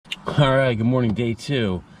Alright, good morning, day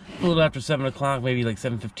two. A little after 7 o'clock, maybe like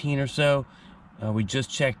 7:15 or so. We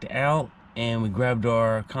just checked out and we grabbed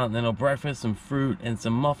our continental breakfast, some fruit and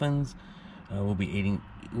some muffins. We'll be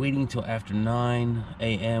waiting till after 9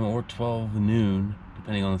 a.m. or 12 noon,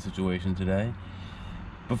 depending on the situation today,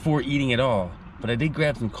 before eating at all. But I did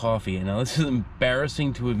grab some coffee, and now this is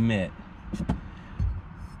embarrassing to admit,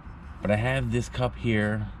 but I have this cup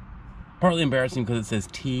here. Partly embarrassing because it says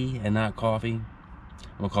tea and not coffee.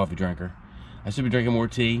 I'm a coffee drinker. I should be drinking more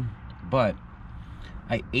tea, but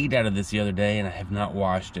I ate out of this the other day and I have not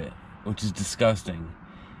washed it, which is disgusting.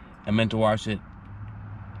 I meant to wash it,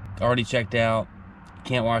 already checked out,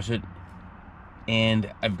 can't wash it,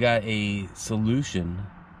 and I've got a solution,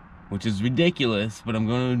 which is ridiculous, but I'm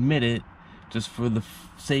going to admit it just for the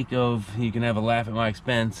sake of you can have a laugh at my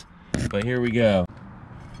expense. But here we go.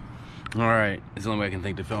 Alright, it's the only way I can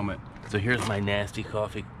think to film it. So here's my nasty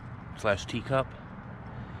coffee / teacup.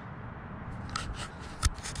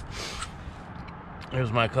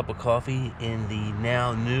 Here's my cup of coffee in the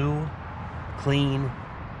now new, clean,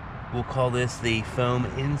 we'll call this the foam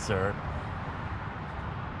insert.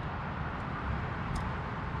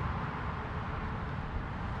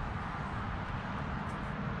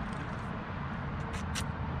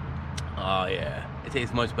 Oh yeah, it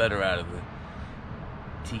tastes much better out of the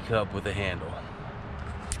teacup with a handle.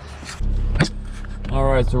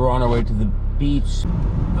 Alright, so we're on our way to the beach.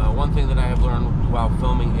 One thing that I have learned while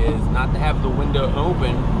filming is not to have the window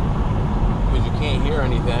open because you can't hear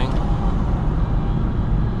anything.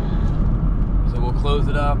 So we'll close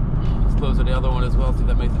it up. Let's close the other one as well, see if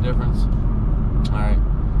that makes a difference. Alright.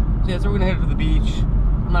 So yeah, so we're gonna head to the beach.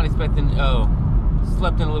 I'm not expecting,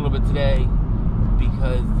 slept in a little bit today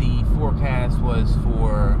because the forecast was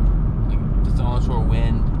for like, just onshore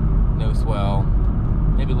wind, no swell.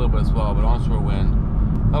 Maybe a little bit of swell, but onshore wind.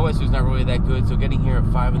 Otherwise, it was not really that good. So getting here at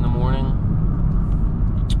 5 in the morning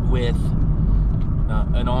with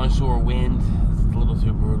an onshore wind is a little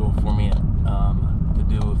too brutal for me to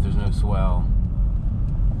do if there's no swell.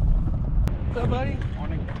 What's up, buddy?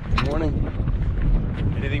 Morning. Good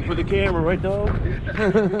morning. Anything for the camera, right, dog?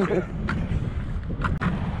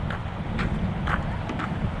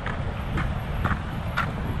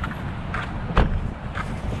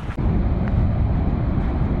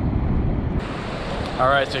 All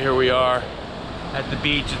right, so here we are at the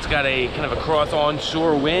beach. It's got a kind of a cross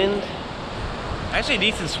onshore wind. Actually a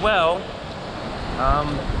decent swell.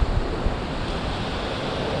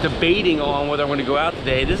 Debating on whether I'm gonna go out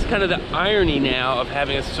today. This is kind of the irony now of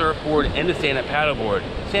having a surfboard and a stand-up paddleboard.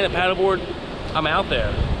 Stand-up paddleboard, I'm out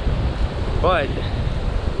there. But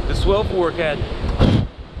the swell forecast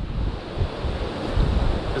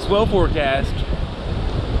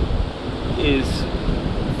is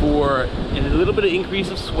for a little bit of increase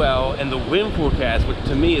of swell, and the wind forecast, which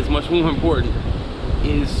to me is much more important,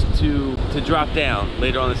 is to drop down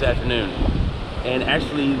later on this afternoon. And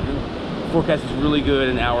actually, the forecast is really good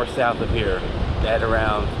an hour south of here at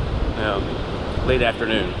around late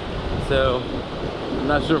afternoon. So I'm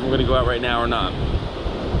not sure if we're going to go out right now or not.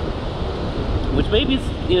 Which maybe is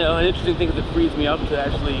an interesting thing because it frees me up to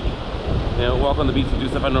actually walk on the beach and do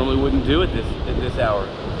stuff I normally wouldn't do at this hour.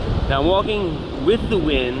 Now I'm walking with the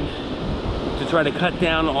wind to try to cut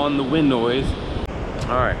down on the wind noise.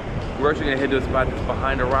 All right, we're actually gonna head to a spot that's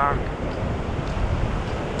behind a rock,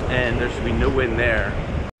 and there should be no wind there.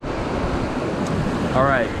 All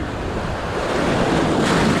right.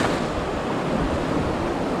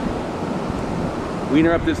 We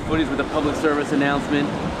interrupt this footage with a public service announcement.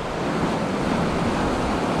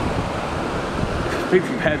 Picked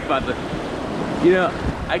a bad spot.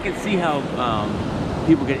 I can see how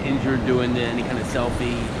people get injured doing any kind of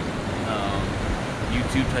selfie,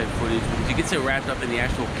 YouTube type footage, because you get so wrapped up in the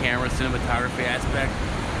actual camera cinematography aspect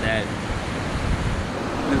that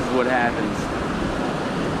this is what happens.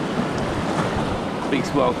 Big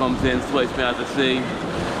swell comes in, swipes me out to sea.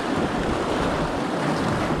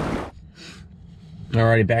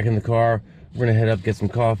 Alrighty, back in the car. We're gonna head up, get some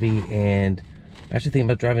coffee, and actually thinking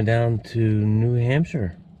about driving down to New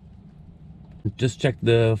Hampshire. Just checked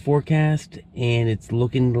the forecast and it's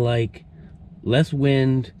looking like less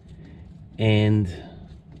wind and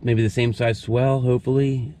maybe the same size swell,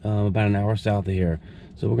 hopefully, about an hour south of here.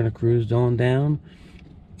 So we're gonna cruise on down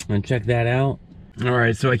and check that out. All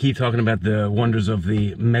right, so I keep talking about the wonders of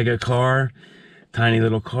the mega car. Tiny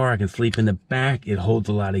little car, I can sleep in the back. It holds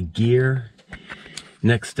a lot of gear.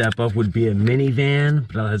 Next step up would be a minivan,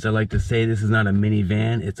 but as I like to say, this is not a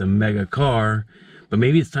minivan, it's a mega car. But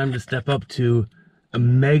maybe it's time to step up to a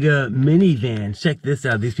mega minivan. Check this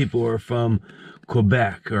out. These people are from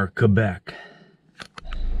Quebec.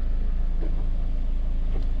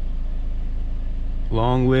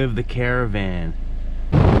 Long live the caravan.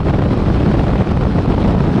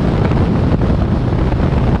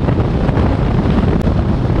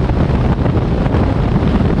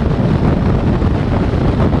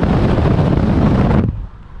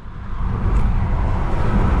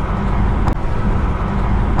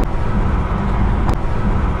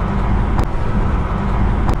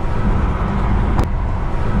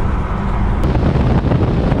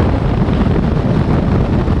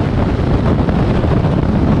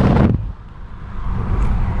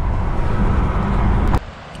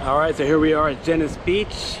 Alright, so here we are at Genesee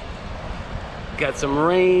Beach. Got some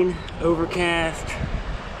rain, overcast,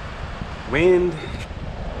 wind,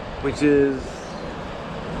 which is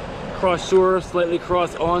cross shore, slightly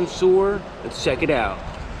cross onshore. Let's check it out.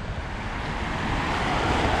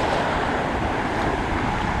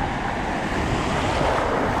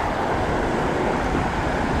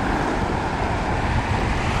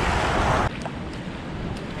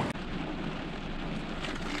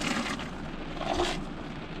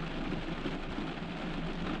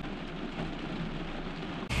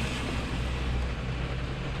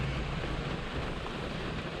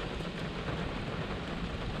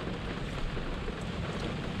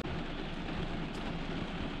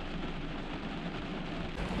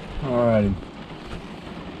 Alrighty.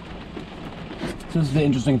 So this is the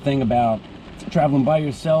interesting thing about traveling by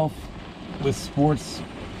yourself with sports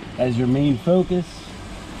as your main focus.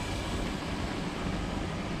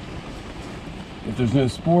 If there's no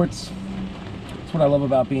sports, that's what I love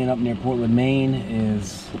about being up near Portland, Maine,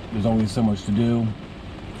 is there's always so much to do.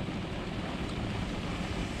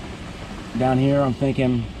 Down here I'm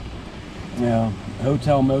thinking, you know,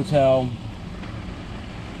 hotel, motel,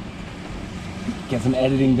 get some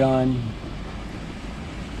editing done,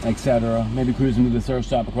 etc. Maybe cruising to the surf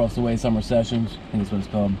shop across the way, Summer Sessions, I think that's what it's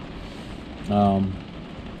called.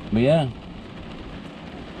 But yeah,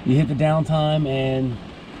 you hit the downtime, and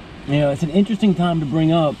you know, it's an interesting time to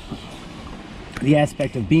bring up the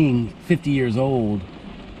aspect of being 50 years old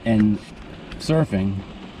and surfing.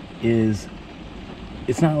 Is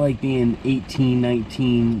it's not like being 18,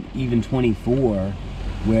 19, even 24,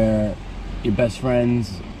 where your best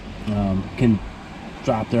friends can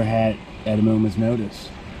drop their hat at a moment's notice.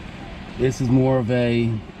 This is more of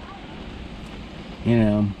a, you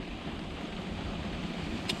know,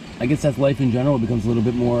 I guess that's life in general. It becomes a little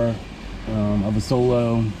bit more of a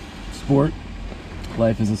solo sport.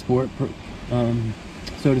 Life is a sport,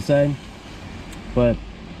 so to say. But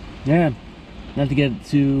yeah, not to get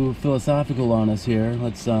too philosophical on us here,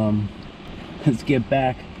 let's get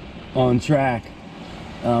back on track.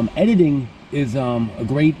 Editing is a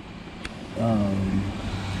great, I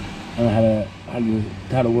don't know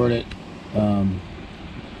how to word it.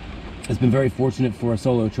 It's been very fortunate for a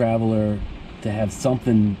solo traveler to have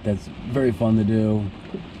something that's very fun to do,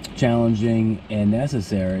 challenging and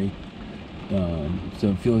necessary.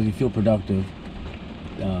 So you feel productive.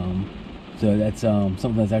 So that's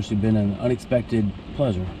something that's actually been an unexpected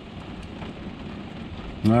pleasure.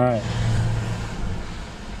 All right.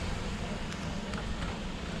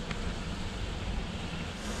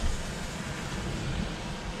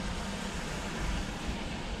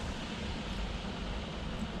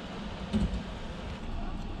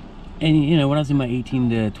 And you know, when I was in my 18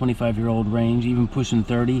 to 25-year-old range, even pushing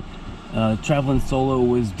 30, traveling solo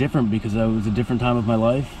was different because it was a different time of my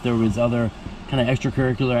life. There was other kind of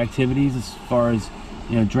extracurricular activities as far as,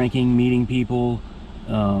 you know, drinking, meeting people,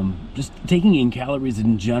 just taking in calories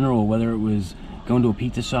in general, whether it was going to a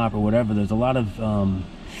pizza shop or whatever. There's a lot of,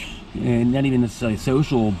 not even necessarily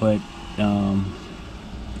social, but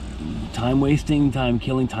time wasting, time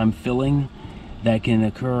killing, time filling that can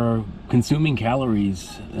occur consuming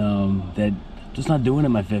calories that just not doing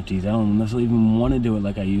in my 50s. I don't necessarily even want to do it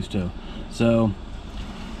like I used to. So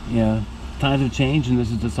yeah, times have changed, and this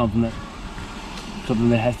is just something that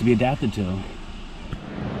has to be adapted to.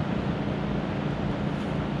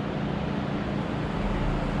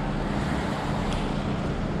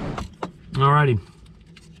 Alrighty,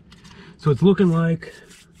 so it's looking like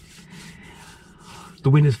the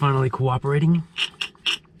wind is finally cooperating.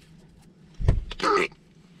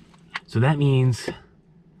 So that means,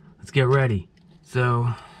 let's get ready.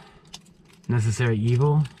 So, necessary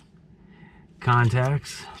evil,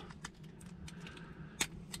 contacts,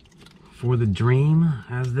 for the dream,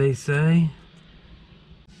 as they say.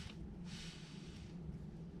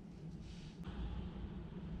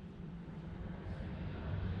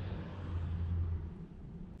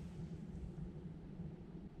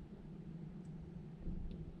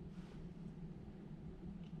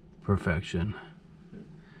 Perfection.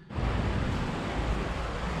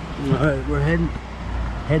 All right, we're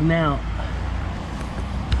heading out.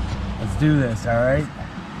 Let's do this, all right?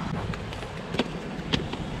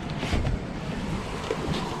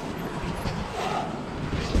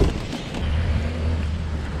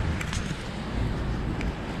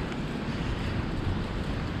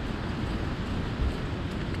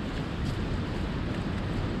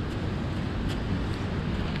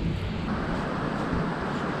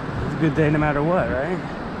 It's a good day no matter what, right?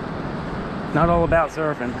 Not all about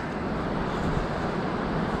surfing.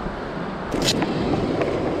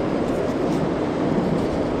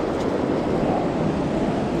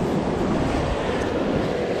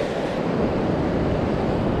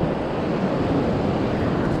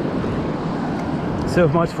 So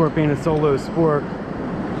much for it being a solo sport.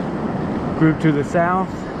 Group to the south,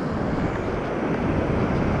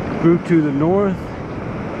 group to the north.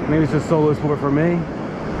 Maybe it's just solo sport for me.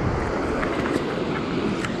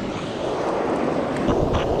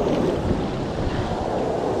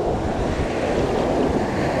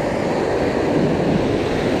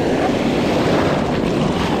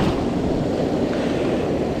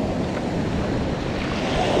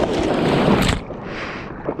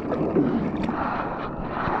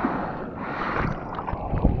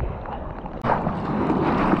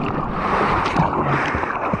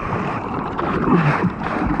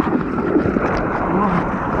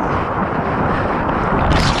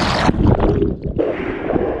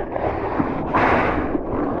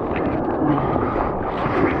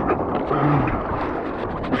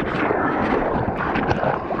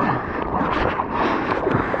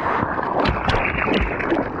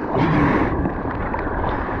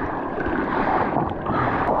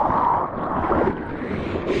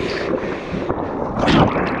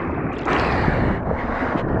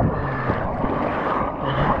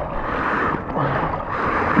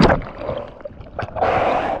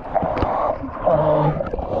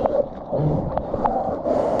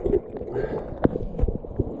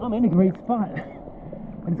 I'm in a great spot.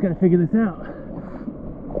 I just gotta figure this out.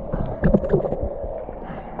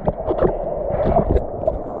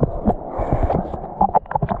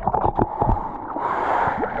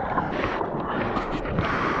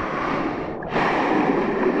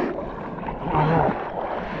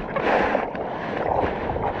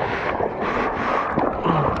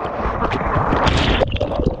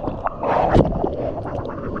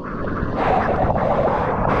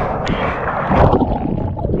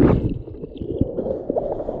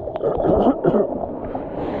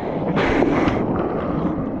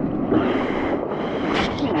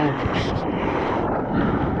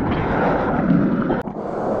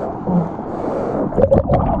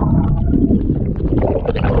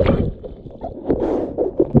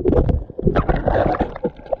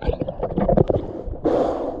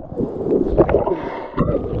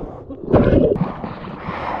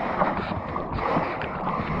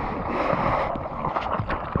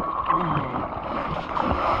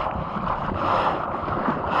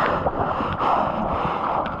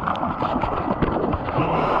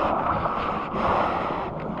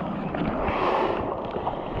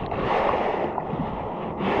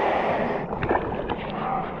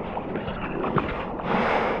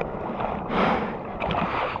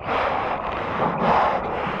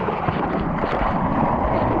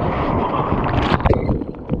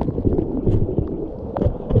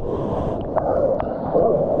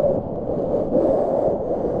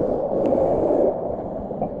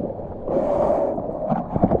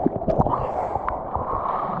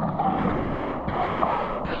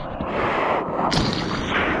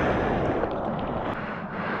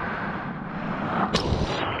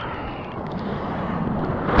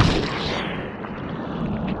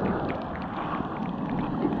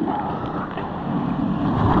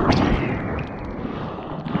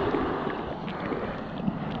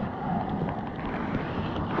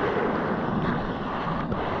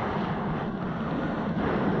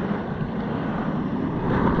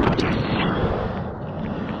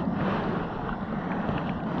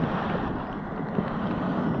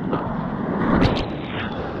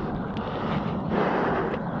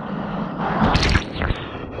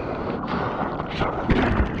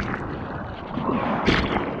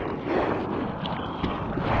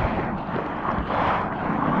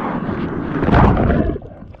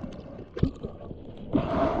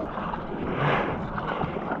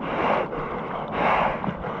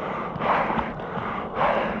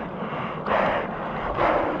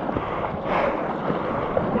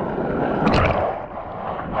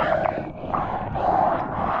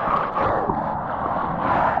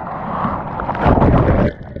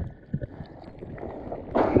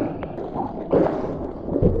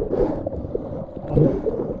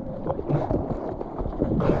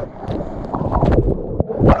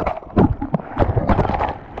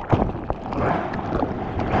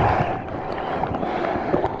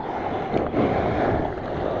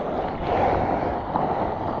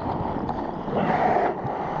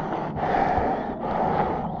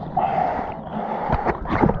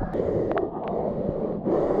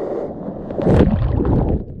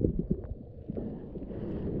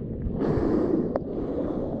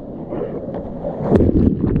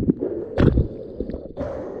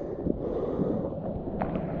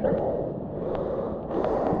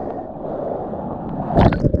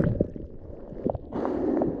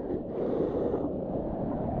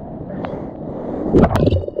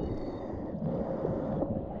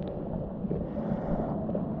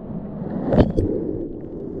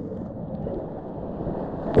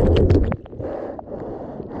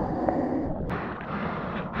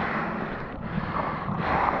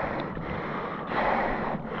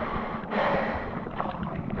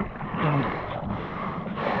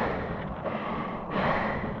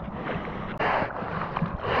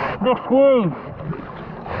 The squeeze.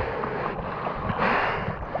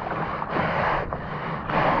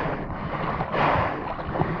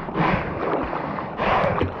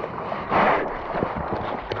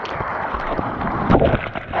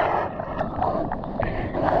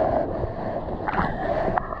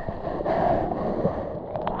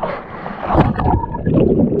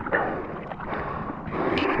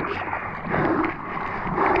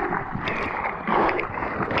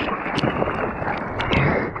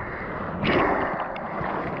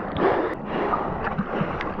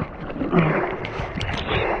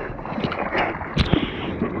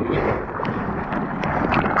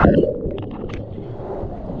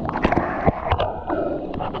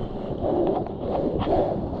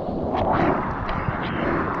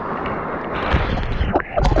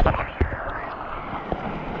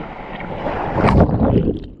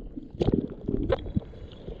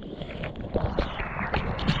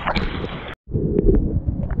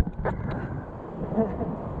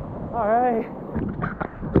 All right,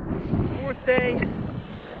 fourth day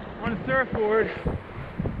on the surfboard.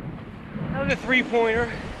 That was a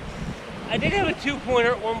 3-pointer. I did have a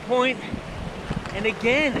 2-pointer at one point, and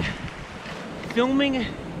again, filming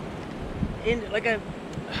in like a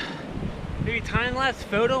maybe time-lapse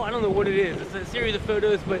photo. I don't know what it is. It's a series of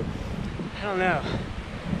photos, but I don't know.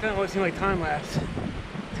 It doesn't always seem like time-lapse.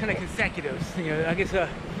 It's kind of consecutive. You know, I guess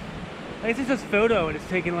it's just photo, and it's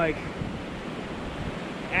taking like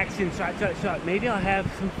action shot, shot, shot. Maybe I'll have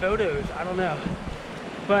some photos. I don't know,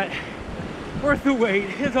 but worth the wait.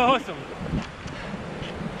 It's awesome.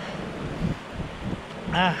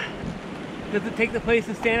 Does it take the place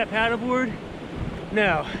of stand-up paddleboard?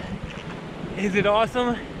 No. Is it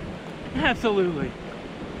awesome? Absolutely.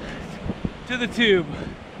 To the tube.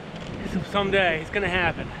 Someday it's gonna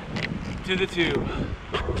happen. To the tube.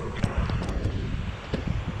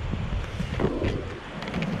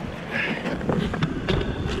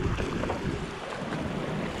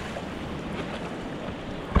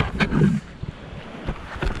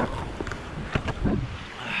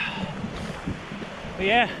 But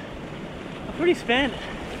yeah, I'm pretty spent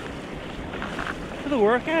for the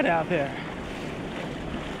workout out there.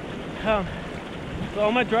 So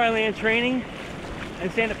all my dry land training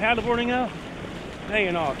and stand-up paddleboarding though,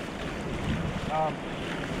 hanging off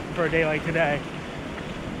for a day like today.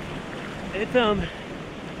 It's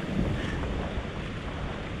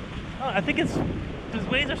I think it's these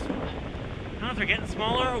waves are, I don't know if they're getting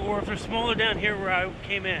smaller or if they're smaller down here where I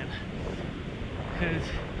came in, because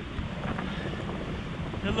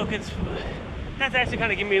they're looking. That's actually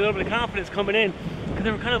kind of giving me a little bit of confidence coming in, because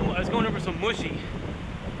they were kind of, I was going over some mushy,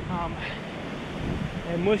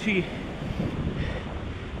 and mushy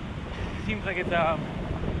seems like it's well,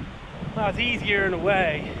 it's easier in a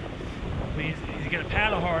way. But you get to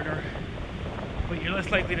paddle harder, but you're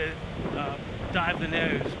less likely to dive the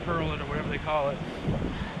nose, pearl it, or whatever they call it.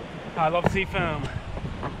 I love sea foam.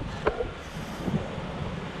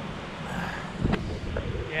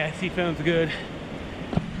 Yeah, sea foam's good.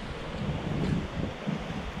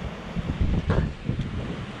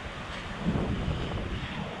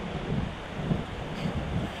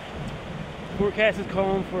 Forecast is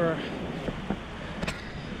calling for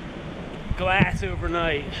glass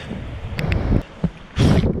overnight.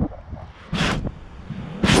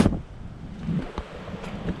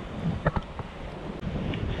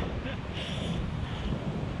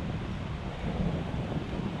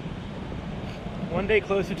 One day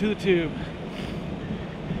closer to the tube.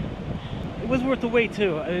 It was worth the wait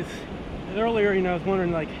too. Earlier, you know, I was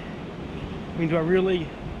wondering, like, I mean, do I really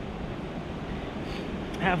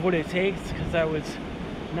have what it takes, because I was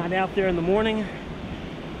not out there in the morning?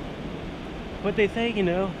 But they say, you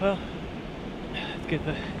know, well, let's get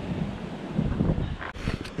the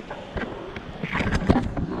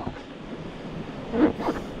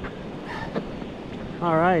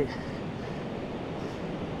all right,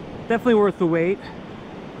 definitely worth the wait.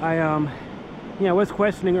 I was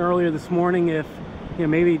questioning earlier this morning if, you know,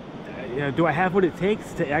 maybe, you know, do I have what it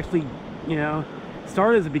takes to actually, you know,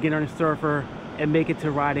 start as a beginner surfer and make it to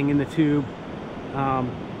riding in the tube,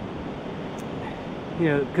 you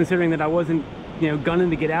know, considering that I wasn't, you know, gunning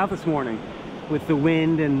to get out this morning with the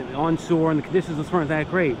wind and onshore, and the conditions just weren't that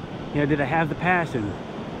great. You know, did I have the passion?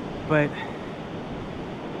 But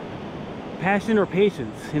passion or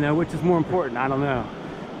patience, you know, which is more important? I don't know.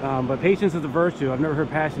 But patience is a virtue. I've never heard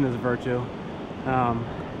passion is a virtue.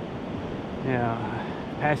 Yeah,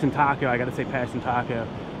 passion taco. I gotta say passion taco.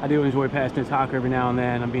 I do enjoy passion taco every now and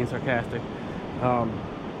then. I'm being sarcastic.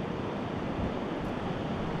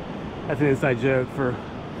 That's an inside joke for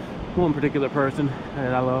one particular person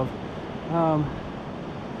that I love.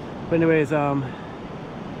 But anyways,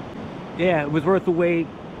 yeah, it was worth the wait.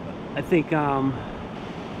 I think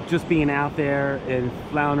just being out there and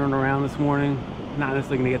floundering around this morning, not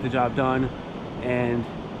necessarily gonna get the job done, and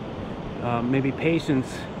maybe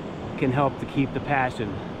patience can help to keep the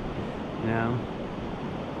passion, you know.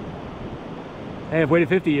 Hey, I've waited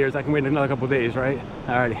 50 years, I can wait another couple of days, right?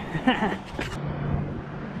 Alrighty.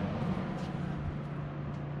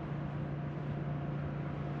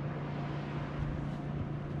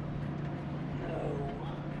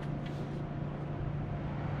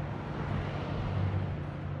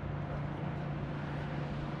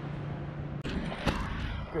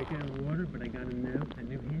 Break out of the water, but I gotta know that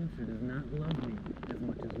New Hampshire does not love me as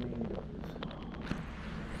much as Maine does.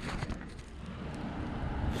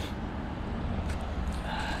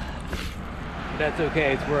 But that's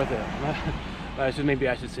okay, it's worth it. Maybe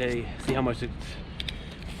I should say, see how much it's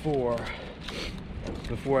for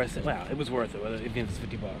before I say, wow, it was worth it, even if it's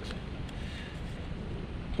 50 bucks.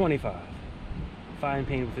 25. Fine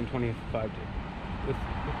paid within 25 days.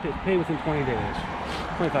 Pay within 20 days.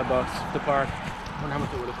 25 bucks to park. I wonder how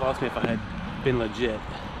much it would have cost me if I had been legit.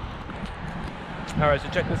 Alright, so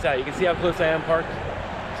check this out. You can see how close I am parked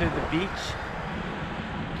to the beach.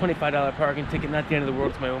 $25 parking ticket, not the end of the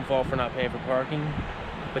world. It's my own fault for not paying for parking.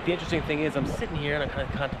 But the interesting thing is I'm sitting here and I'm kind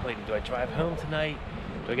of contemplating, do I drive home tonight?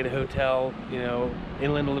 Do I get a hotel, you know,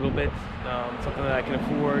 inland a little bit, something that I can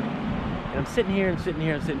afford? And I'm sitting here,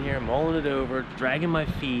 I'm mulling it over, dragging my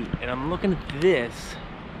feet, and I'm looking at this.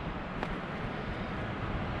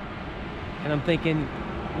 And I'm thinking,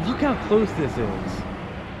 look how close this is.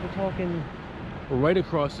 We're talking right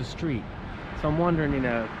across the street. So I'm wondering, you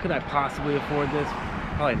know, could I possibly afford this?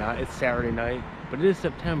 Probably not. It's Saturday night, but it is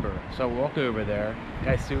September. So I walk over there.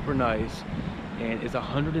 Guy's super nice, and it's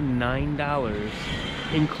 $109,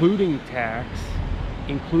 including tax,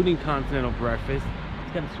 including continental breakfast.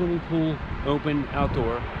 It's got a swimming pool, open,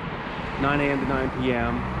 outdoor, 9 a.m. to 9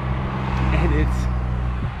 p.m. And it's,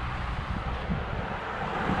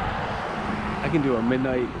 I can do a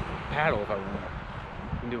midnight paddle if I want.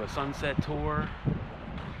 I can do a sunset tour,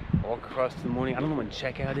 walk across in the morning. I don't know when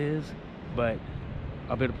checkout is, but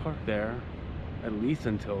I'll be able to park there at least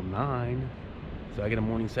until 9. So I get a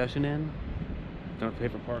morning session in. Don't have to pay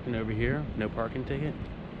for parking over here. No parking ticket.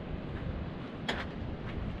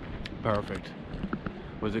 Perfect.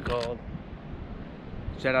 What's it called?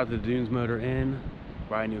 Shout out to the Dunes Motor Inn,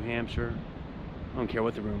 Rye, New Hampshire. I don't care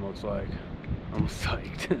what the room looks like. I'm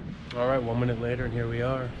psyched. All right, 1 minute later, and here we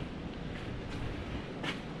are.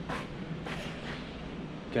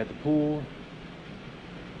 Got the pool,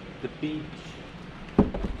 the beach.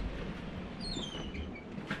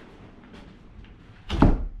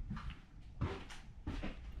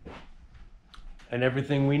 And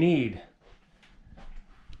everything we need.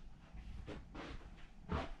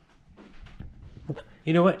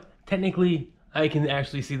 You know what? Technically, I can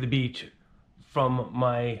actually see the beach from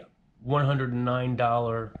my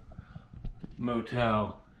 $109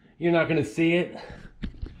 motel. You're not gonna see it,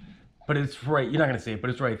 but it's right. You're not gonna see it, but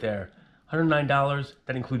it's right there. $109.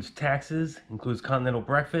 That includes taxes, includes continental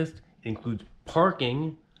breakfast, it includes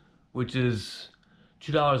parking, which is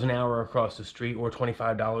 $2 an hour across the street, or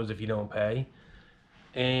 $25 if you don't pay.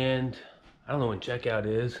 And I don't know when checkout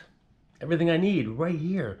is. Everything I need right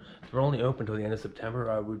here. They're only open till the end of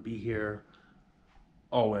September. I would be here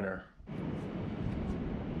all winter.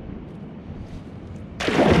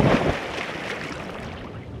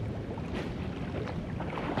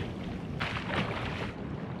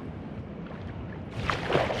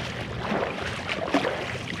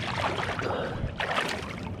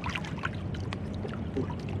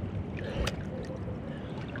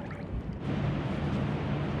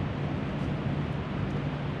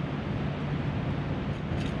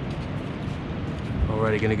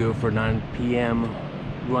 Alrighty, gonna go for a 9 p.m.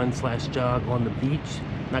 run/jog on the beach.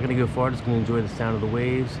 Not gonna go far, just gonna enjoy the sound of the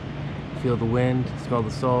waves, feel the wind, smell the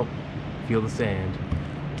salt, feel the sand.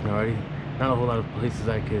 Alrighty, not a whole lot of places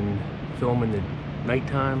I can film in the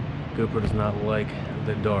nighttime. GoPro does not like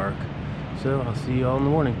the dark. So I'll see you all in the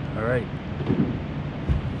morning. Alright.